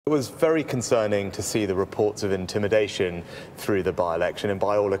It was very concerning to see the reports of intimidation through the by-election, and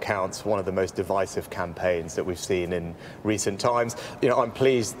by all accounts, one of the most divisive campaigns that we've seen in recent times. I'm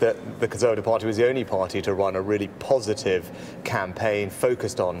pleased that the Conservative Party was the only party to run a really positive campaign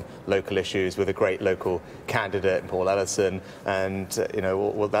focused on local issues with a great local candidate, Paul Ellison, and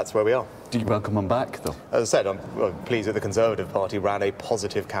that's where we are. Do you welcome him back, though? As I said, I'm pleased that the Conservative Party ran a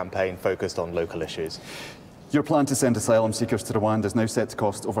positive campaign focused on local issues. Your plan to send asylum seekers to Rwanda is now set to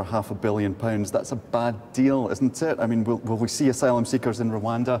cost over £500 million. That's a bad deal, isn't it? I mean, will we see asylum seekers in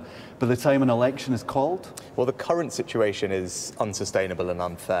Rwanda by the time an election is called? Well, the current situation is unsustainable and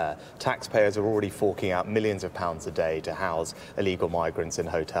unfair. Taxpayers are already forking out millions of pounds a day to house illegal migrants in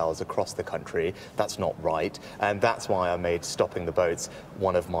hotels across the country. That's not right, and that's why I made stopping the boats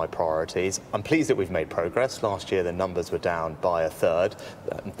one of my priorities. I'm pleased that we've made progress. Last year, the numbers were down by a third.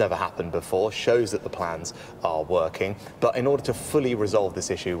 Never happened before. Shows that the plans are working. But in order to fully resolve this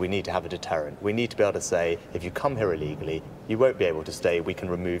issue, we need to have a deterrent. We need to be able to say, if you come here illegally, you won't be able to stay. We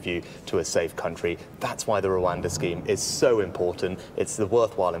can remove you to a safe country. That's why the Rwanda scheme is so important. It's the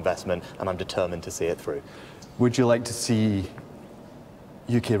worthwhile investment, and I'm determined to see it through. Would you like to see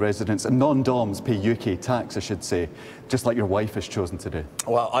UK residents and non-DOMs pay UK tax, I should say, just like your wife has chosen to do?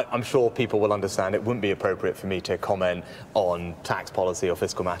 Well, I'm sure people will understand it wouldn't be appropriate for me to comment on tax policy or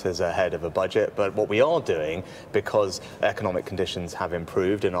fiscal matters ahead of a budget, but what we are doing, because economic conditions have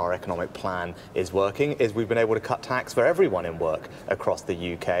improved and our economic plan is working, is we've been able to cut tax for everyone in work across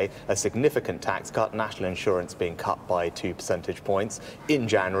the UK, a significant tax cut, national insurance being cut by 2 percentage points in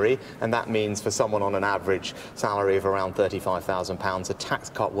January, and that means for someone on an average salary of around £35,000, a tax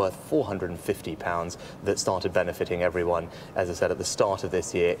cut worth £450 that started benefiting everyone, as I said, at the start of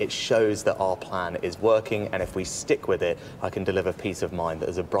this year. It shows that our plan is working, and if we stick with it, I can deliver peace of mind that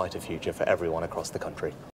there's a brighter future for everyone across the country.